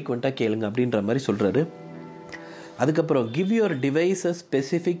நீங்கள் ஃப்ரீக்வெண்ட்டாக கேளுங்க அப்படின்ற மாதிரி சொல்கிறாரு. அதுக்கப்புறம் give your device a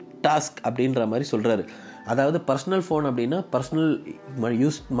specific task அப்படின்ற மாதிரி சொல்கிறாரு. அதாவது பர்சனல் ஃபோன் அப்படின்னா பர்சனல்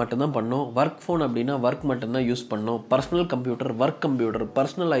யூஸ் மட்டும்தான் பண்ணோம், ஒர்க் ஃபோன் அப்படின்னா ஒர்க் மட்டும்தான் யூஸ் பண்ணோம், personal computer work computer,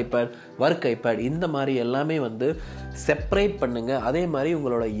 personal iPad work iPad, இந்த மாதிரி எல்லாமே வந்து செப்பரேட் பண்ணுங்கள். அதே மாதிரி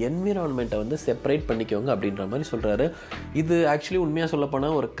உங்களோட என்விரான்மெண்ட்டை வந்து செப்பரேட் பண்ணிக்கோங்க அப்படின்ற மாதிரி சொல்கிறாரு. இது ஆக்சுவலி உண்மையாக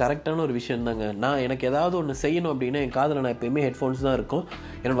சொல்லப்போனால் ஒரு கரெக்டான ஒரு விஷயம் தாங்க. நான் எனக்கு ஏதாவது ஒன்று செய்யணும் அப்படின்னா என் காதில் நான் எப்போயுமே ஹெட்ஃபோன்ஸ் தான் இருக்கும்.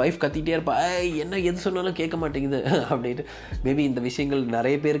 என்னோட ஒய்ஃப் கத்திகிட்டே இருப்பா, என்ன எது சொன்னாலும் கேட்க மாட்டேங்குது அப்படின்ட்டு. மேபி இந்த விஷயங்கள்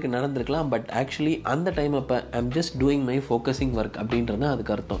நிறைய பேருக்கு நடந்திருக்கலாம். பட் ஆக்சுவலி அந்த டைம் அப்போ I'm just doing my focusing work அப்படின்றது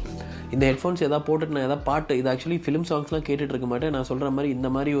அதுக்கு அர்த்தம். இந்த ஹெட்ஃபோன்ஸ் எதாவது போட்டுட்டு நான் எதாவது பாட்டு, இது ஆக்சுவலி ஃபிலிம் சாங்ஸ்லாம் கேட்டுட்டு இருக்க மாட்டேன். நான் சொல்கிற மாதிரி இந்த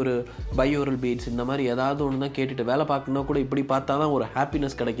மாதிரி ஒரு பையோரல் பீட்ஸ் இந்த மாதிரி ஏதாவது ஒன்று தான் கேட்டுட்டு வேலை பார்க்கணுன்னா கூட இப்படி பார்த்தா தான் ஒரு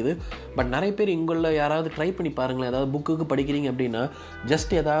ஹாப்பினஸ் கிடைக்குது. பட் நிறைய பேர் இங்குள்ள யாராவது ட்ரை பண்ணி பாருங்களேன். ஏதாவது புக்குக்கு படிக்கிறீங்க அப்படின்னா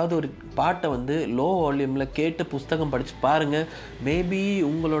ஜஸ்ட் ஏதாவது ஒரு பாட்டை வந்து லோ வால்யூமில் கேட்டு புஸ்தகம் படித்து பாருங்கள். மேபி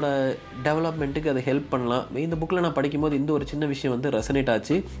உங்களோட டெவலப்மெண்ட்டுக்கு அது ஹெல்ப் பண்ணலாம். இந்த புக்கில் நான் படிக்கும்போது இந்த ஒரு சின்ன விஷயம் வந்து ரெசனேட்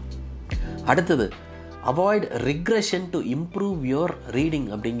ஆச்சு. அடுத்தது, avoid regression to improve your reading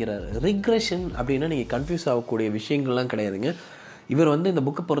அப்படிங்கிறார். ரிக்ரெஷன் அப்படின்னா நீங்கள் கன்ஃபியூஸ் ஆகக்கூடிய விஷயங்கள்லாம் கிடையாதுங்க. இவர் வந்து இந்த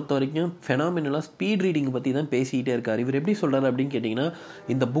புக்கை பொறுத்த வரைக்கும் ஃபெனாமினலாக ஸ்பீட் ரீடிங் பற்றி தான் பேசிக்கிட்டே இருக்கார். இவர் எப்படி சொல்கிறார் அப்படின்னு கேட்டிங்கன்னா,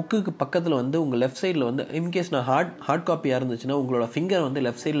 இந்த புக்குக்கு பக்கத்தில் வந்து உங்கள் லெஃப்ட் சைடில் வந்து இன்கேஸ் நான் ஹார்ட் காப்பியாக இருந்துச்சுன்னா உங்களோட ஃபிங்கரை வந்து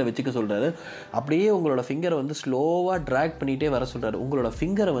லெஃப்ட் சைடில் வச்சுக்க சொல்கிறாரு. அப்படியே உங்களோட ஃபிங்கரை வந்து ஸ்லோவாக ட்ராக் பண்ணிகிட்டே வர சொல்கிறாரு. உங்களோட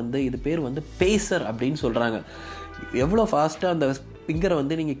ஃபிங்கரை வந்து இது பேர் வந்து பேசர் அப்படின்னு சொல்கிறாங்க. எவ்வளோ ஃபாஸ்ட்டாக அந்த ஃபிங்கரை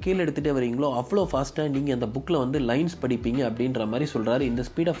வந்து நீங்கள் கீழே எடுத்துகிட்டே வரீங்களோ அவ்வளோ ஃபாஸ்ட்டாக நீங்கள் அந்த புக்கில் வந்து லைன்ஸ் படிப்பீங்க அப்படின்ற மாதிரி சொல்கிறாரு. இந்த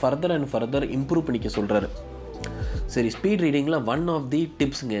ஸ்பீடை ஃபர்தர் அண்ட் ஃபர்தர் இம்ப்ரூவ் பண்ணிக்க சொல்கிறாரு. சரி, ஸ்பீட் ரீடிங்கில் ஒன் ஆஃப் தி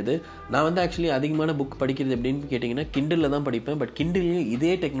டிப்ஸுங்க இது. நான் வந்து ஆக்சுவலி அதிகமான புக் படிக்கிறது எப்படின்னு கேட்டிங்கன்னா கிண்டிலில் தான் படிப்பேன். பட் கிண்டிலையும்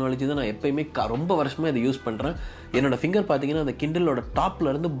இதே டெக்னாலஜி தான் நான் எப்போயுமே ரொம்ப வருஷமாக இதை யூஸ் பண்ணுறேன். என்னோடய ஃபிங்கர் பார்த்தீங்கன்னா அந்த கிண்டிலோட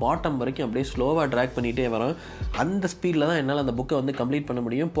டாப்லேருந்து பாட்டம் வரைக்கும் அப்படியே ஸ்லோவாக ட்ராக் பண்ணிகிட்டே வரேன். அந்த ஸ்பீடில் தான் என்னால் அந்த புக்கை வந்து கம்ப்ளீட் பண்ண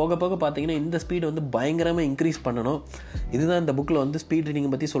முடியும். போக போக பார்த்தீங்கன்னா இந்த ஸ்பீடு வந்து பயங்கரமாக இன்க்ரீஸ் பண்ணணும். இதுதான் இந்த புக்கில் வந்து ஸ்பீட்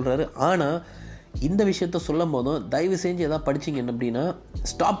ரீடிங்கை பற்றி சொல்கிறாரு. ஆனால் இந்த விஷயத்த சொல்லும் போதும் தயவு செஞ்சு எதாவது படிச்சிங்க அப்படின்னா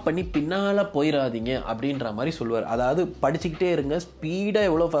ஸ்டாப் பண்ணி பின்னால் போயிடாதீங்க அப்படின்ற மாதிரி சொல்லுவார். அதாவது படிச்சுக்கிட்டே இருங்க, ஸ்பீடாக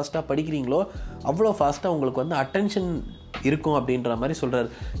எவ்வளோ ஃபாஸ்ட்டாக படிக்கிறீங்களோ அவ்வளோ ஃபாஸ்ட்டாக உங்களுக்கு வந்து அட்டென்ஷன் இருக்கும் அப்படின்ற மாதிரி சொல்கிறார்.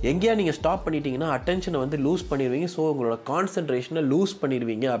 எங்கேயா நீங்கள் ஸ்டாப் பண்ணிட்டீங்கன்னா அட்டென்ஷனை வந்து லூஸ் பண்ணிடுவீங்க. ஸோ உங்களோட கான்சன்ட்ரேஷனை லூஸ்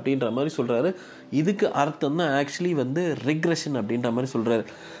பண்ணிடுவீங்க அப்படின்ற மாதிரி சொல்கிறாரு. இதுக்கு அர்த்தம் தான் ஆக்சுவலி வந்து ரிக்ரெஷன் அப்படின்ற மாதிரி சொல்கிறாரு.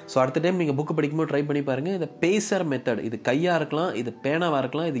 ஸோ அடுத்த டைம் நீங்கள் புக்கு படிக்கும்போது ட்ரை பண்ணி பாருங்கள். இந்த பேசர் மெத்தட், இது கையாக இருக்கலாம், இது பேனாவாக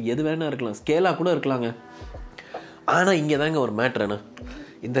இருக்கலாம், இது எது வேணா இருக்கலாம், ஸ்கேலாக கூட இருக்கலாங்க. ஆனால் இங்கே தாங்க ஒரு மேட்ருண்ணா,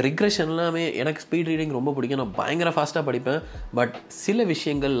 இந்த ரிக்ரெஷன் எல்லாமே எனக்கு ஸ்பீட் ரீடிங் ரொம்ப பிடிக்கும். நான் பயங்கர ஃபாஸ்ட்டாக படிப்பேன். பட் சில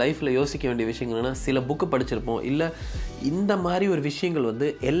விஷயங்கள் லைஃப்பில் யோசிக்க வேண்டிய விஷயங்கள்னா சில புக்கு படிச்சிருப்போம், இல்லை இந்த மாதிரி ஒரு விஷயங்கள் வந்து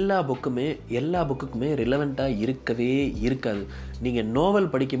எல்லா புக்குக்குமே ரிலவெண்ட்டாக இருக்கவே இருக்காது. நீங்கள் நோவல்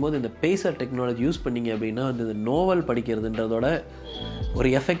படிக்கும்போது இந்த பேசர் டெக்னாலஜி யூஸ் பண்ணிங்க அப்படின்னா அந்த நோவல் படிக்கிறதுன்றதோட ஒரு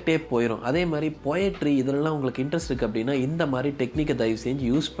எஃபெக்டே போயிடும். அதே மாதிரி பொயட்ரி இதெல்லாம் உங்களுக்கு இன்ட்ரெஸ்ட் இருக்குது அப்படின்னா இந்த மாதிரி டெக்னிக்கை தயவு செஞ்சு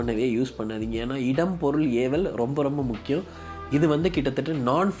யூஸ் பண்ணாதீங்க. ஏன்னா இடம் பொருள் ஏவல் ரொம்ப ரொம்ப முக்கியம். இது வந்து கிட்டத்தட்ட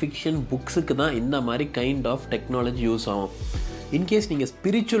நான் ஃபிக்ஷன் புக்ஸுக்கு தான் இந்த மாதிரி கைண்ட் ஆஃப் டெக்னாலஜி யூஸ் ஆகும். இன்கேஸ் நீங்கள்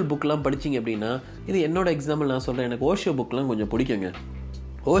ஸ்பிரிச்சுவல் புக்கெலாம் படிச்சிங்க அப்படின்னா, இது என்னோடய எக்ஸாம்பிள் நான் சொல்கிறேன். எனக்கு ஓஷோ புக்கெலாம் கொஞ்சம் பிடிக்குங்க.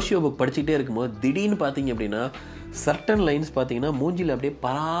 ஓஷோ புக் படிச்சுக்கிட்டே இருக்கும்போது திடீர்னு பார்த்தீங்க அப்படின்னா சர்டன் லைன்ஸ் பார்த்தீங்கன்னா மூஞ்சியில் அப்படியே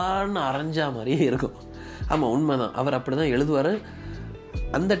பரான்னு அரைஞ்சா மாதிரியே இருக்கும். ஆமாம், உண்மை தான். அவர் அப்படி தான் எழுதுவார்.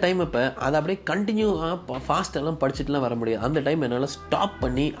 அந்த டைம் அப்போ அதை அப்படியே கண்டினியூவாக ஃபாஸ்ட்டெல்லாம் படிச்சுட்டுலாம் வர முடியாது. அந்த டைம் என்னால் ஸ்டாப்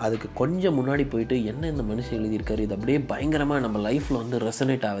பண்ணி அதுக்கு கொஞ்சம் முன்னாடி போயிட்டு என்ன இந்த மனுஷன் எழுதியிருக்காரு, இது அப்படியே பயங்கரமாக நம்ம லைஃப்பில் வந்து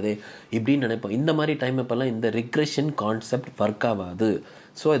ரெசனேட் ஆகுது இப்படின்னு நினைப்போம். இந்த மாதிரி டைம் அப்போல்லாம் இந்த ரிக்ரெஷன் கான்செப்ட் ஒர்க் ஆகாது.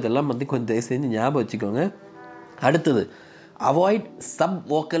 ஸோ இதெல்லாம் வந்து கொஞ்சம் செஞ்சு ஞாபகம் வச்சுக்கோங்க. அடுத்தது, avoid sub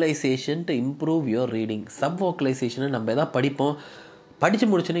வோக்கலைசேஷன் to improve your reading. Sub வோக்கலைசேஷனை நம்ம எதாவது படிப்போம், படித்து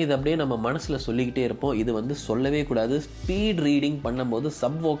முடிச்சோன்னே இது அப்படியே நம்ம மனசில் சொல்லிக்கிட்டே இருப்போம். இது வந்து சொல்லவே கூடாது. ஸ்பீட் ரீடிங் பண்ணும்போது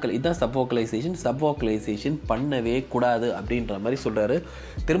இதுதான் சப் வோக்கலைசேஷன் பண்ணவே கூடாது அப்படின்ற மாதிரி சொல்கிறாரு.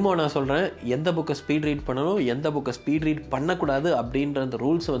 திரும்ப நான் சொல்கிறேன், எந்த புக்கை ஸ்பீட் ரீட் பண்ணணும், எந்த புக்கை ஸ்பீட் ரீட் பண்ணக்கூடாது அப்படின்ற அந்த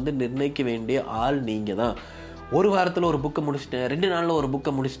ரூல்ஸை வந்து நிர்ணயிக்க வேண்டிய ஆள் நீங்கள் தான். ஒரு வாரத்தில் ஒரு புக்கை முடிச்சிட்டேன், 2 நாளில் ஒரு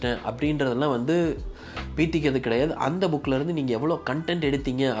புக்கை முடிச்சிட்டேன் அப்படின்றதெல்லாம் வந்து பீத்திக்கிறது கிடையாது. அந்த புக்கிலேருந்து நீங்கள் எவ்வளோ கண்டென்ட்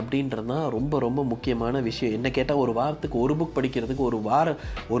எடுத்தீங்க அப்படின்றது தான் ரொம்ப ரொம்ப முக்கியமான விஷயம். என்ன கேட்டால், ஒரு வாரத்துக்கு ஒரு புக் படிக்கிறதுக்கு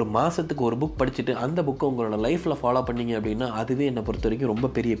ஒரு மாதத்துக்கு ஒரு புக் படிச்சுட்டு அந்த புக்கை உங்களோட லைஃப்பில் ஃபாலோ பண்ணிங்க அப்படின்னா அதுவே என்னை பொறுத்த வரைக்கும்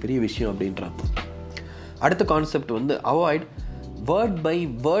ரொம்ப பெரிய பெரிய விஷயம் அப்படின்றான். அடுத்த கான்செப்ட் வந்து avoid word by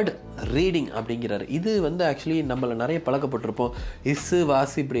word reading அப்படிங்கிறாரு. இது வந்து ஆக்சுவலி நம்மளை நிறைய பழக்கப்பட்டிருப்போம்.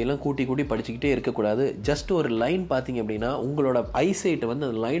 வாசி இப்படியெல்லாம் கூட்டி படிச்சுக்கிட்டே இருக்கக்கூடாது. ஜஸ்ட் ஒரு லைன் பார்த்தீங்க அப்படின்னா உங்களோட ஐசைட்டை வந்து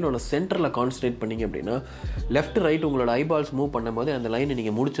அந்த லைனோட சென்டரில் கான்சன்ட்ரேட் பண்ணிங்க அப்படின்னா லெஃப்ட் ரைட் உங்களோட ஐபால்ஸ் மூவ் பண்ணும்போது அந்த லைனை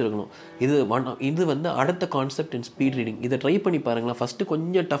நீங்கள் முடிச்சிருக்கணும். இது வந்து அடுத்த கான்செப்ட் இன் ஸ்பீட் ரீடிங். இதை ட்ரை பண்ணி பாருங்களேன். ஃபஸ்ட்டு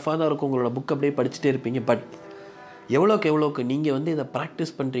கொஞ்சம் டஃப்பாக தான் இருக்கும், உங்களோட புக் அப்படியே படிச்சுட்டே இருப்பீங்க. பட் எவ்வளோக்கு நீங்கள் வந்து இதை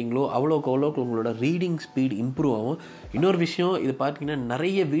ப்ராக்டிஸ் பண்ணுறீங்களோ அவ்வளோக்கு உங்களோட ரீடிங் ஸ்பீட் இம்ப்ரூவ் ஆகும். இன்னொரு விஷயம், இது பார்த்தீங்கன்னா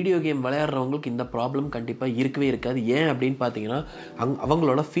நிறைய வீடியோ கேம் விளையாடுறவங்களுக்கு இந்த ப்ராப்ளம் கண்டிப்பாக இருக்கவே இருக்காது. ஏன் அப்படின்னு பார்த்தீங்கன்னா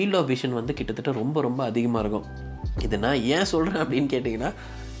அவங்களோட ஃபீல்ட் ஆஃப் விஷன் வந்து கிட்டத்தட்ட ரொம்ப ரொம்ப அதிகமாக இருக்கும். இது நான் ஏன் சொல்கிறேன் அப்படின்னு கேட்டிங்கன்னா,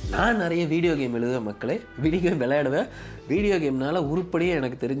 நான் நிறைய வீடியோ கேம் எழுதுவேன் மக்களே, வீடியோ கேம் விளையாடுவேன். வீடியோ கேம்னால் உருப்படியாக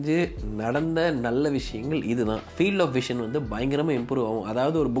எனக்கு தெரிஞ்சு நடந்த நல்ல விஷயங்கள் இதுதான். ஃபீல்ட் ஆஃப் விஷன் வந்து பயங்கரமாக இம்ப்ரூவ் ஆகும்.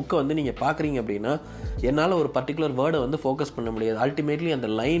 அதாவது ஒரு புக்கை வந்து நீங்கள் பார்க்குறீங்க அப்படின்னா என்னால் ஒரு பர்டிகுலர் வேர்டை வந்து ஃபோக்கஸ் பண்ண முடியாது. அல்டிமேட்லி அந்த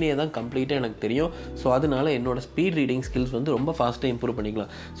லைனே தான் கம்ப்ளீட்டாக எனக்கு தெரியும். ஸோ அதனால என்னோடய ஸ்பீட் ரீடிங் ஸ்கில்ஸ் வந்து ரொம்ப ஃபாஸ்ட்டாக இம்ப்ரூவ்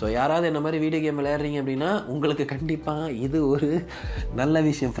பண்ணிக்கலாம். ஸோ யாராவது என்ன மாதிரி வீடியோ கேம் விளையாடுறீங்க அப்படின்னா உங்களுக்கு கண்டிப்பாக இது ஒரு நல்ல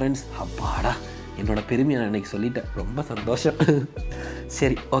விஷயம் ஃப்ரெண்ட்ஸ். அப்பாடா, என்னோடய பெருமையை நான் இன்றைக்கி சொல்லிட்டேன், ரொம்ப சந்தோஷம்.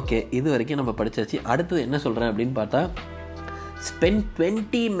 சரி, ஓகே, இது வரைக்கும் நம்ம படித்தாச்சு. அடுத்தது என்ன சொல்கிறேன் அப்படின்னு பார்த்தா, spend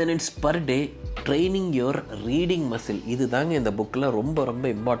 20 minutes per day training your reading muscle. இது தாங்க இந்த புக்கில் ரொம்ப ரொம்ப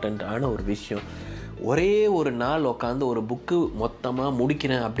இம்பார்ட்டண்ட்டான ஒரு விஷயம். ஒரே ஒரு நாள் உட்காந்து ஒரு புக்கு மொத்தமாக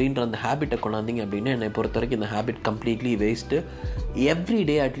முடிக்கிறேன் அப்படின்ற அந்த ஹேபிட்டை கொண்டாந்தீங்க அப்படின்னா என்னை பொறுத்த வரைக்கும் இந்த habit completely waste.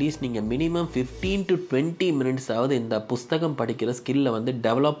 Everyday at least நீங்கள் மினிமம் 15 to 20 minutes ஆகுது இந்த புஸ்தகம் படிக்கிற ஸ்கில்லை வந்து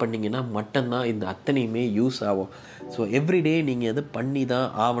டெவலப் பண்ணிங்கன்னா மட்டும்தான் இந்த அத்தனையுமே யூஸ் ஆகும். ஸோ எவ்ரிடே நீங்கள் எது பண்ணி தான்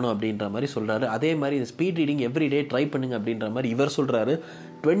ஆகணும் அப்படின்ற மாதிரி சொல்கிறாரு. அதே மாதிரி இந்த ஸ்பீட் ரீடிங் எவ்ரிடே ட்ரை பண்ணுங்க அப்படின்ற மாதிரி இவர் சொல்கிறாரு.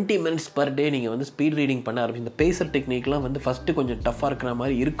 20 minutes per day நீங்கள் வந்து ஸ்பீட் ரீடிங் பண்ண ஆரம்பிச்சு. இந்த பேசர் டெக்னிக்லாம் வந்து ஃபஸ்ட்டு கொஞ்சம் டஃப்பாக இருக்கிற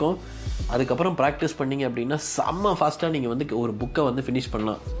மாதிரி இருக்கும். அதுக்கப்புறம் ப்ராக்டிஸ் பண்ணிங்க அப்படின்னா செம்ம ஃபாஸ்ட்டாக நீங்கள் வந்து ஒரு புக்கை வந்து ஃபினிஷ்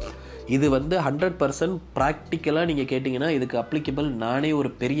பண்ணலாம். இது வந்து 100% ப்ராக்டிக்கலாக நீங்கள் கேட்டிங்கன்னா இதுக்கு அப்ளிகபிள். நானே ஒரு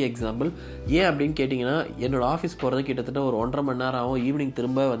பெரிய எக்ஸாம்பிள். ஏன் அப்படின்னு கேட்டிங்கன்னா, என்னோடய ஆஃபீஸ் போகிறது கிட்டத்தட்ட ஒரு 1.5 மணி நேரம் ஆகும். ஈவினிங்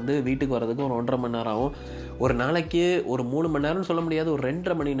திரும்ப வந்து வீட்டுக்கு வரதுக்கு ஒரு 1.5 மணி நேரம் ஆகும். ஒரு நாளைக்கு ஒரு 3 மணி நேரம்னு சொல்ல முடியாது, ஒரு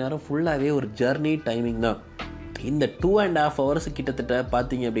 2.5 மணி நேரம் ஃபுல்லாகவே ஒரு ஜர்னி டைமிங் தான். இந்த 2.5 hours கிட்டத்தட்ட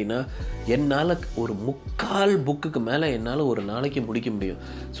பார்த்தீங்க அப்படின்னா என்னால் ஒரு 3/4 புக்குக்கு மேலே என்னால் ஒரு நாளைக்கு முடிக்க முடியும்.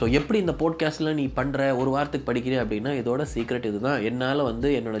 ஸோ எப்படி இந்த போட்காஸ்ட்டில் நீ பண்ணுற ஒரு வாரத்துக்கு படிக்கிறே அப்படின்னா இதோட சீக்ரெட் இது தான். என்னால் வந்து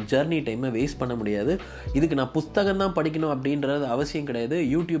என்னோடய ஜர்னி டைமை வேஸ்ட் பண்ண முடியாது. இதுக்கு நான் புஸ்தகம் தான் படிக்கணும் அப்படின்றது அவசியம் கிடையாது.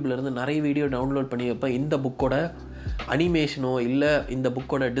 யூடியூப்லேருந்து நிறைய வீடியோ டவுன்லோட் பண்ணி வைப்பேன். இந்த புக்கோட அனிமேஷனோ இல்லை இந்த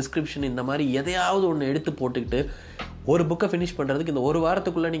புக்கோட டிஸ்கிரிப்ஷன் இந்த மாதிரி எதையாவது ஒன்று எடுத்து போட்டுக்கிட்டு ஒரு புக்கை ஃபினிஷ் பண்ணுறதுக்கு இந்த ஒரு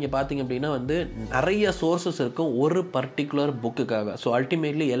வாரத்துக்குள்ளே நீங்கள் பார்த்தீங்க அப்படின்னா வந்து நிறைய சோர்ஸஸ் இருக்கும் ஒரு பர்டிகுலர் புக்குக்காக. ஸோ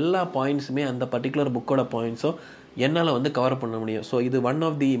அல்டிமேட்லி எல்லா பாயிண்ட்ஸுமே அந்த பர்டிகுலர் புக்கோட பாயிண்ட்ஸோ என்னால் வந்து கவர் பண்ண முடியும். ஸோ இது one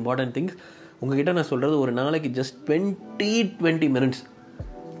of the important things. உங்ககிட்ட நான் சொல்கிறது, ஒரு நாளைக்கு ஜஸ்ட் 20 minutes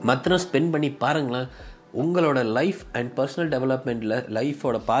மாத்திரம் ஸ்பெண்ட் பண்ணி பாருங்களேன். உங்களோட லைஃப் அண்ட் பர்சனல் டெவலப்மெண்ட்டில்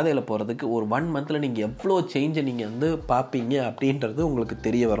லைஃபோட பாதையில் போகிறதுக்கு ஒரு 1 monthல நீங்கள் எவ்வளோ சேஞ்சை நீங்கள் வந்து பார்ப்பீங்க அப்படின்றது உங்களுக்கு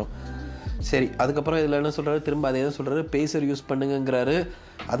தெரிய வரும். சரி, அதுக்கப்புறம் இதில் என்ன சொல்கிறாரு, திரும்ப அதே தான் சொல்கிறாரு, பேசர் யூஸ் பண்ணுங்கிறாரு.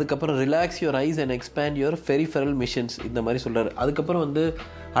 அதுக்கப்புறம் relax your eyes and expand your peripheral missions இந்த மாதிரி சொல்கிறாரு. அதுக்கப்புறம் வந்து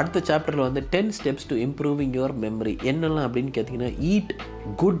அடுத்த சாப்டரில் வந்து 10 steps to improving your memory என்னெல்லாம் அப்படின்னு கேட்டிங்கன்னா, ஈட்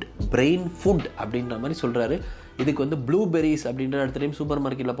குட் பிரெயின் ஃபுட் அப்படின்ற மாதிரி சொல்கிறாரு. இதுக்கு வந்து ப்ளூபெரிஸ் அப்படின்ற அடுத்த டைம் சூப்பர்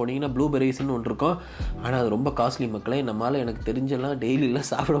மார்க்கெட்டில் போனீங்கன்னா ப்ளூபெரிஸ்ன்னு ஒன்று இருக்கும். ஆனால் அது ரொம்ப காஸ்ட்லி மக்களே. நம்மளால் எனக்கு தெரிஞ்செல்லாம் டெய்லியெலாம்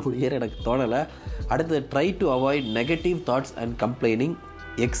சாப்பிட முடியாது, எனக்கு தோணலை. அடுத்தது try to avoid negative thoughts and complaining,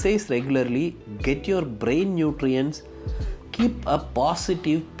 exercise regularly, get your brain nutrients, keep a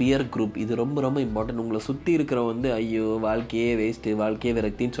positive pier group. இது ரொம்ப ரொம்ப இம்பார்ட்டன்ட். உங்களை சுற்றி இருக்கிற வந்து ஐயோ வாழ்க்கையே வேஸ்ட்டு, வாழ்க்கையே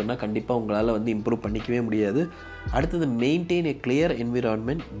விரக்தின்னு சொன்னால் கண்டிப்பாக உங்களால் வந்து இம்ப்ரூவ் பண்ணிக்கவே முடியாது. அடுத்தது maintain a clear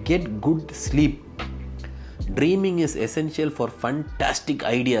environment, get good sleep, dreaming is essential for fantastic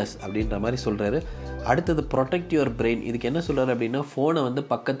ideas அப்படின்ற மாதிரி சொல்கிறாரு. அடுத்தது ப்ரொடெக்ட் யுவர் பிரெயின். இதுக்கு என்ன சொல்கிறாரு அப்படின்னா, ஃபோனை வந்து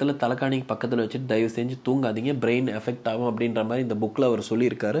பக்கத்தில் தலைக்காணிக்கு பக்கத்தில் வச்சுட்டு தயவு செஞ்சு தூங்காதீங்க, பிரெயின் எஃபெக்ட் ஆகும் அப்படின்ற மாதிரி இந்த புக்கில் அவர்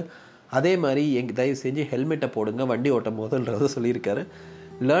சொல்லியிருக்காரு. அதே மாதிரி தயவு செஞ்சு ஹெல்மெட்டை போடுங்க வண்டி ஓட்டும் போதுன்றதை சொல்லியிருக்காரு.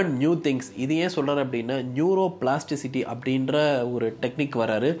 Learn new things. இது ஏன் சொல்கிறார் அப்படின்னா நியூரோ பிளாஸ்டிசிட்டி அப்படின்ற ஒரு டெக்னிக்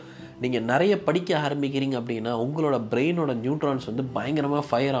வராரு. நீங்கள் நிறைய படிக்க ஆரம்பிக்கிறீங்க அப்படின்னா உங்களோட பிரெயினோட நியூட்ரான்ஸ் வந்து பயங்கரமாக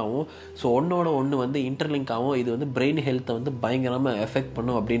ஃபயர் ஆகும். ஸோ ஒன்றோட ஒன்று வந்து இன்டர்லிங்க் ஆகும். இது வந்து பிரெயின் ஹெல்த்தை வந்து பயங்கரமாக எஃபெக்ட்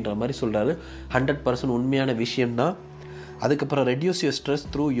பண்ணும் அப்படின்ற மாதிரி சொல்கிறாரு. 100% உண்மையான விஷயம்தான். அதுக்கப்புறம் reduce your stress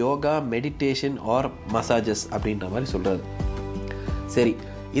through yoga, meditation R massages அப்படின்ற மாதிரி சொல்கிறாரு. சரி,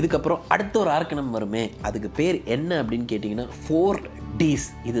 இதுக்கப்புறம் அடுத்த ஒரு ஆர்க்கணம் வருமே, அதுக்கு பேர் என்ன அப்படின்னு கேட்டிங்கன்னா 4Ds.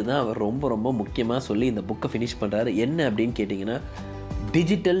 இதுதான் அவர் ரொம்ப ரொம்ப முக்கியமாக சொல்லி இந்த புக்கை ஃபினிஷ் பண்ணுறாரு. என்ன அப்படின்னு கேட்டிங்கன்னா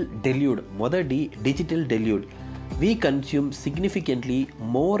digital டெல்யூட். D digital டெல்யூட். We consume significantly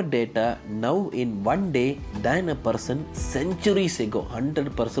more data now in one day than a person centuries ago.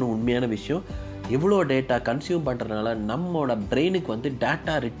 100% உண்மையான விஷயம். இவ்வளோ டேட்டா கன்சியூம் பண்ணுறதுனால நம்மளோட பிரெயினுக்கு வந்து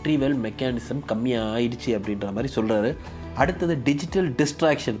டேட்டா ரிட்ரீவல் மெக்கானிசம் கம்மியாக ஆயிடுச்சு அப்படின்ற மாதிரி சொல்கிறாரு. அடுத்தது டிஜிட்டல்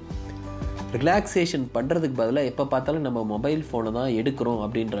டிஸ்ட்ராக்ஷன். ரிலாக்ஸேஷன் பண்ணுறதுக்கு பதிலாக எப்போ பார்த்தாலும் நம்ம மொபைல் ஃபோனை தான் எடுக்கிறோம்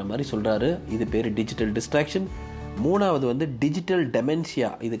அப்படின்ற மாதிரி சொல்கிறாரு. இது பேர் டிஜிட்டல் டிஸ்ட்ராக்ஷன். மூணாவது வந்து டிஜிட்டல்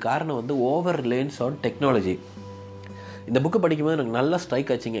டெமென்ஷியா. இது காரணம் வந்து ஓவர் ரிலையன்ஸ் ஆன் டெக்னாலஜி. இந்த புக்கு படிக்கும்போது எனக்கு நல்லா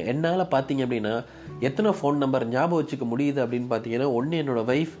ஸ்ட்ரைக் ஆச்சுங்க. என்னால் பார்த்தீங்க அப்படின்னா எத்தனை ஃபோன் நம்பர் ஞாபகம் வச்சுக்க முடியுது அப்படின்னு பார்த்தீங்கன்னா, ஒன்று என்னோடய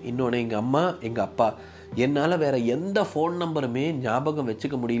ஒய்ஃப், இன்னொன்று எங்கள் அம்மா, எங்கள் அப்பா. என்னால் வேறு எந்த ஃபோன் நம்பருமே ஞாபகம்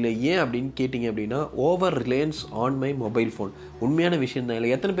வச்சுக்க முடியல. ஏன் அப்படின்னு கேட்டிங்க அப்படின்னா over Reliance on my mobile phone. உண்மையான விஷயம் தான்.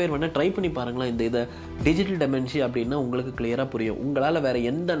 இல்லை எத்தனை பேர் வேணால் ட்ரை பண்ணி பாருங்களேன். இதை டிஜிட்டல் டெமென்ஷி அப்படின்னா உங்களுக்கு கிளியராக புரியும். உங்களால் வேறு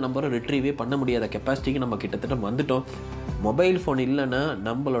எந்த நம்பரும் ரிட்ரீவே பண்ண முடியாத கெப்பாசிட்டிக்கு நம்ம கிட்டத்தட்ட வந்துட்டோம். மொபைல் ஃபோன் இல்லைன்னா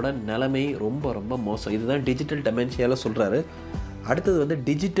நம்மளோட நிலைமை ரொம்ப ரொம்ப மோசம். இதுதான் டிஜிட்டல் டெமென்ஷியால் சொல்கிறாரு. அடுத்தது வந்து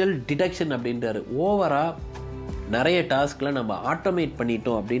டிஜிட்டல் டிடக்ஷன் அப்படின்றாரு. ஓவராக நிறைய டாஸ்க்லாம் நம்ம ஆட்டோமேட்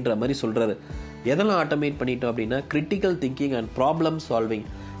பண்ணிட்டோம் அப்படின்ற மாதிரி சொல்கிறாரு. எதெல்லாம் ஆட்டோமேட் பண்ணிட்டோம் அப்படின்னா critical thinking and problem solving.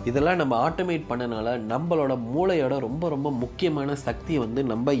 இதெல்லாம் நம்ம ஆட்டோமேட் பண்ணனால நம்மளோட மூளையோட ரொம்ப ரொம்ப முக்கியமான சக்தியை வந்து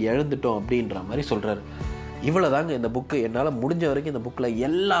நம்ம இழந்துட்டோம் அப்படின்ற மாதிரி சொல்கிறாரு. இவ்வளோதாங்க இந்த புக்கு. என்னால் முடிஞ்ச வரைக்கும் இந்த புக்கில்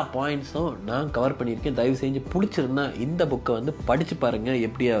எல்லா பாயிண்ட்ஸும் நான் கவர் பண்ணியிருக்கேன். தயவு செஞ்சு பிடிச்சிருந்தா இந்த புக்கை வந்து படித்து பாருங்கள்.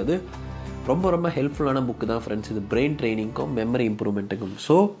 எப்படியாவது ரொம்ப ரொம்ப ஹெல்ப்ஃபுல்லான புக்கு தான் ஃப்ரெண்ட்ஸ். இது பிரெயின் ட்ரைனிங்க்கும் மெமரி இம்ப்ரூவ்மெண்ட்டுக்கும்.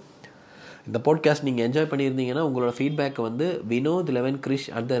 ஸோ இந்த பாட்காஸ்ட் நீங்கள் என்ஜாய் பண்ணியிருந்தீங்கன்னா உங்களோட ஃபீட்பேக்கை வந்து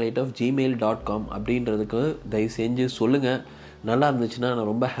vinod11krish@gmail.com அப்படின்றதுக்கு தயவு செஞ்சு சொல்லுங்கள். நல்லா இருந்துச்சுன்னா நான்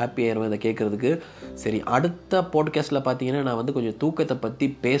ரொம்ப ஹாப்பியாகிடுவேன் இதை கேட்குறதுக்கு. சரி, அடுத்த பாட்காஸ்ட்டில் பார்த்தீங்கன்னா நான் வந்து கொஞ்சம் தூக்கத்தை பற்றி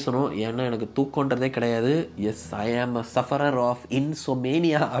பேசணும். ஏன்னா எனக்கு தூக்கன்றதே கிடையாது. எஸ், ஐ ஆம் அ சஃபரர் ஆஃப்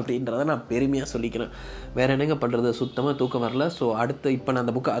இன்சோமேனியா அப்படின்றத நான் பெருமையாக சொல்லிக்கிறேன். வேறு என்னங்க பண்ணுறது, சுத்தமாக தூக்கம் வரல. ஸோ இப்போ நான்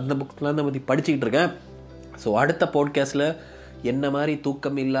அந்த புக்கெலாம் தான் பற்றி படிச்சுக்கிட்டு இருக்கேன். ஸோ அடுத்த பாட்காஸ்ட்டில் என்ன மாதிரி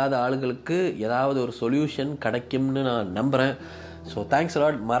தூக்கம் இல்லாத ஆளுங்களுக்கு ஏதாவது ஒரு சொல்யூஷன் கிடைக்கும்னு நான் நம்புகிறேன். So thanks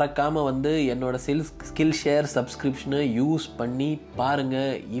lot. மறக்காமல் வந்து என்னோடய ஸ்கில் ஷேர் சப்ஸ்கிரிப்ஷனை யூஸ் பண்ணி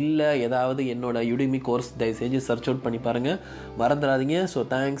பாருங்கள். இல்லை ஏதாவது என்னோடய யுடிமி கோர்ஸ் தயவு செஞ்சு சர்ச் அவுட் பண்ணி பாருங்கள், மறந்துடாதீங்க. So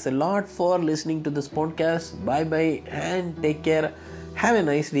thanks a lot for listening to this podcast. Bye bye and take care. Have a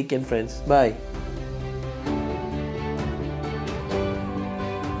nice weekend friends. Bye.